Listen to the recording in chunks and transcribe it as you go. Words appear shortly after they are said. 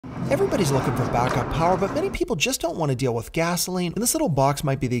Everybody's looking for backup power, but many people just don't want to deal with gasoline, and this little box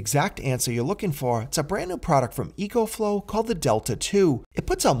might be the exact answer you're looking for. It's a brand new product from Ecoflow called the Delta 2. It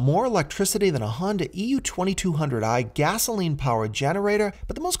puts out more electricity than a Honda EU2200i gasoline-powered generator,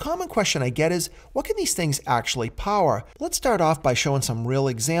 but the most common question I get is, what can these things actually power? Let's start off by showing some real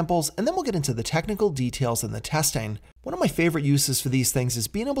examples, and then we'll get into the technical details and the testing. One of my favorite uses for these things is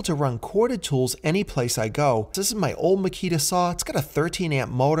being able to run corded tools any place I go. This is my old Makita saw. It's got a 13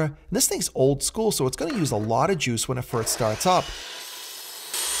 amp motor, and this thing's old school, so it's going to use a lot of juice when it first starts up.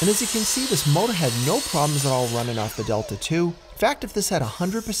 And as you can see, this motor had no problems at all running off the Delta 2. In fact, if this had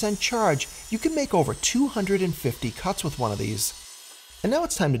 100% charge, you could make over 250 cuts with one of these. And now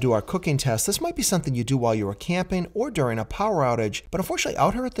it's time to do our cooking test. This might be something you do while you were camping or during a power outage, but unfortunately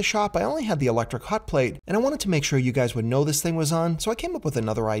out here at the shop I only had the electric hot plate, and I wanted to make sure you guys would know this thing was on, so I came up with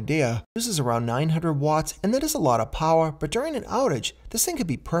another idea. This is around 900 watts, and that is a lot of power, but during an outage, this thing could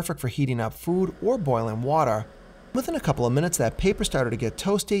be perfect for heating up food or boiling water. Within a couple of minutes, that paper started to get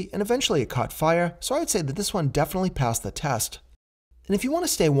toasty, and eventually it caught fire, so I would say that this one definitely passed the test. And if you want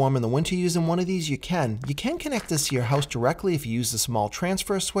to stay warm in the winter using one of these, you can. You can connect this to your house directly if you use the small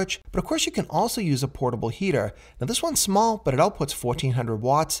transfer switch, but of course you can also use a portable heater. Now this one's small, but it outputs 1400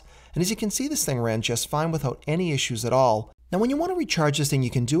 watts, and as you can see, this thing ran just fine without any issues at all. Now when you want to recharge this thing, you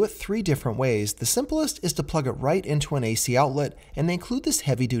can do it 3 different ways. The simplest is to plug it right into an AC outlet, and they include this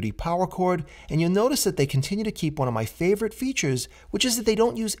heavy-duty power cord, and you'll notice that they continue to keep one of my favorite features, which is that they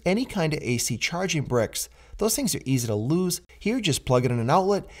don't use any kind of AC charging bricks. Those things are easy to lose. Here, just plug it in an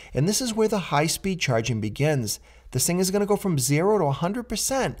outlet, and this is where the high-speed charging begins. This thing is going to go from 0 to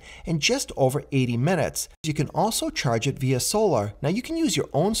 100% in just over 80 minutes. You can also charge it via solar. Now you can use your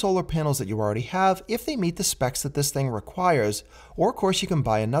own solar panels that you already have if they meet the specs that this thing requires. Or of course you can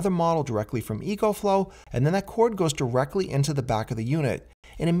buy another model directly from Ecoflow, and then that cord goes directly into the back of the unit.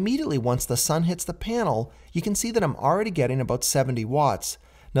 And immediately once the sun hits the panel, you can see that I'm already getting about 70 watts.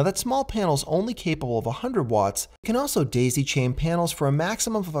 Now that small panel is only capable of 100 watts. You can also daisy chain panels for a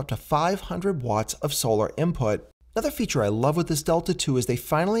maximum of up to 500 watts of solar input. Another feature I love with this Delta 2 is they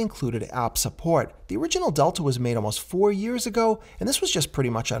finally included app support. The original Delta was made almost 4 years ago, and this was just pretty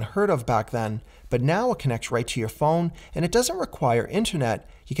much unheard of back then. But now it connects right to your phone, and it doesn't require internet.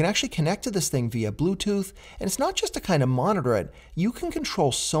 You can actually connect to this thing via Bluetooth, and it's not just to kind of monitor it. You can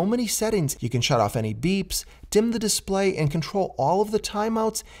control so many settings. You can shut off any beeps, dim the display, and control all of the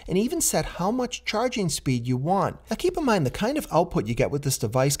timeouts, and even set how much charging speed you want. Now keep in mind, the kind of output you get with this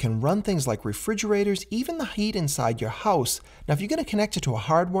device can run things like refrigerators, even the heat inside your house. Now if you're going to connect it to a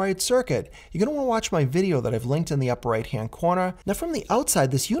hardwired circuit, you're going to want to watch my video that I've linked in the upper right hand corner. Now from the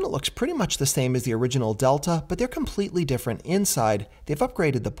outside, this unit looks pretty much the same as the original Delta, but they're completely different inside. They've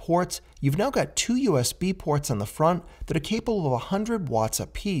upgraded the ports. You've now got 2 USB ports on the front that are capable of 100 watts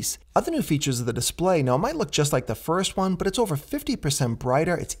apiece. Other new features of the display, now it might look just like the first one, but it's over 50%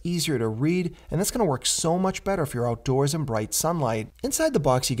 brighter, it's easier to read, and that's going to work so much better if you're outdoors in bright sunlight. Inside the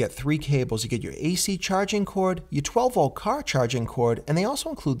box you get 3 cables. You get your AC charging cord, your 12-volt car charging cord, and they also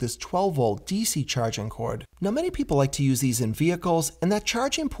include this 12-volt DC charging cord. Now many people like to use these in vehicles, and that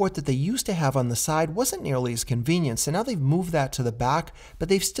charging port that they used to have on the side wasn't nearly as convenient, so now they've moved that to the back, but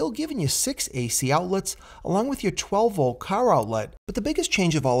they've still given you 6 AC outlets along with your 12-volt car outlet. But the biggest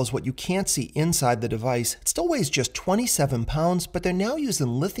change of all is what you can't see inside the device. It still weighs just 27 pounds, but they're now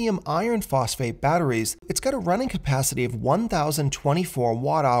using lithium-iron phosphate batteries. It's got a running capacity of 1024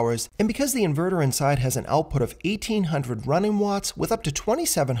 watt hours, and because the inverter inside has an output of 1800 running watts with up to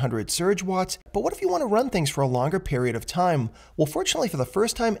 2700 surge watts, but what if you want to run things for a longer period of time? Well, fortunately for the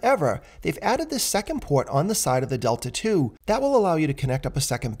first time ever, they've added this second port on the side of the Delta 2. That will allow you to connect up a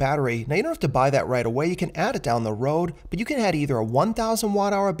second battery. Now you don't have to buy that right away, you can add it down the road, but you can add either a 1000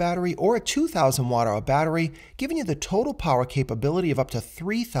 watt hour battery or a 2000 watt hour battery, giving you the total power capability of up to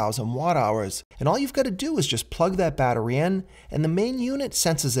 3000 watt hours. And all you've got to do is just plug that battery in, and the main unit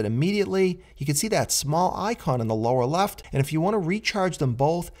senses it immediately. You can see that small icon in the lower left, and if you want to recharge them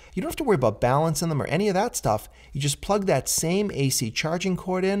both, you don't have to worry about balancing them or any of that stuff. You just plug that same AC charging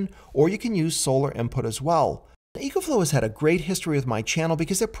cord in, or you can use solar input as well. Ecoflow has had a great history with my channel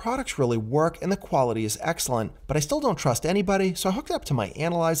because their products really work and the quality is excellent, but I still don't trust anybody, so I hooked it up to my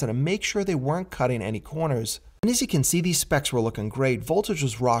analyzer to make sure they weren't cutting any corners. And as you can see, these specs were looking great. Voltage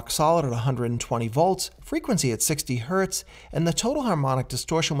was rock solid at 120 volts, frequency at 60 Hz, and the total harmonic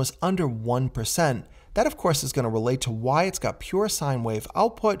distortion was under 1%. That of course is going to relate to why it's got pure sine wave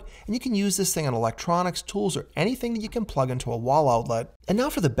output, and you can use this thing on electronics, tools, or anything that you can plug into a wall outlet. And now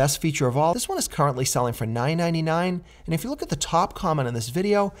for the best feature of all, this one is currently selling for $9.99, and if you look at the top comment in this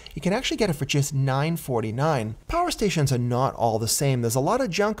video, you can actually get it for just $9.49. Power stations are not all the same. There's a lot of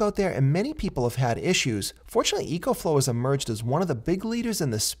junk out there and many people have had issues. Fortunately, Ecoflow has emerged as one of the big leaders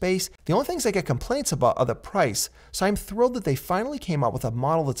in this space. The only things I get complaints about are the price, so I'm thrilled that they finally came out with a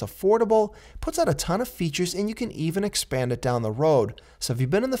model that's affordable, puts out a ton of features, and you can even expand it down the road. So if you've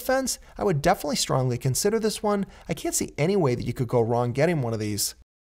been on the fence, I would definitely strongly consider this one. I can't see any way that you could go wrong getting one of these.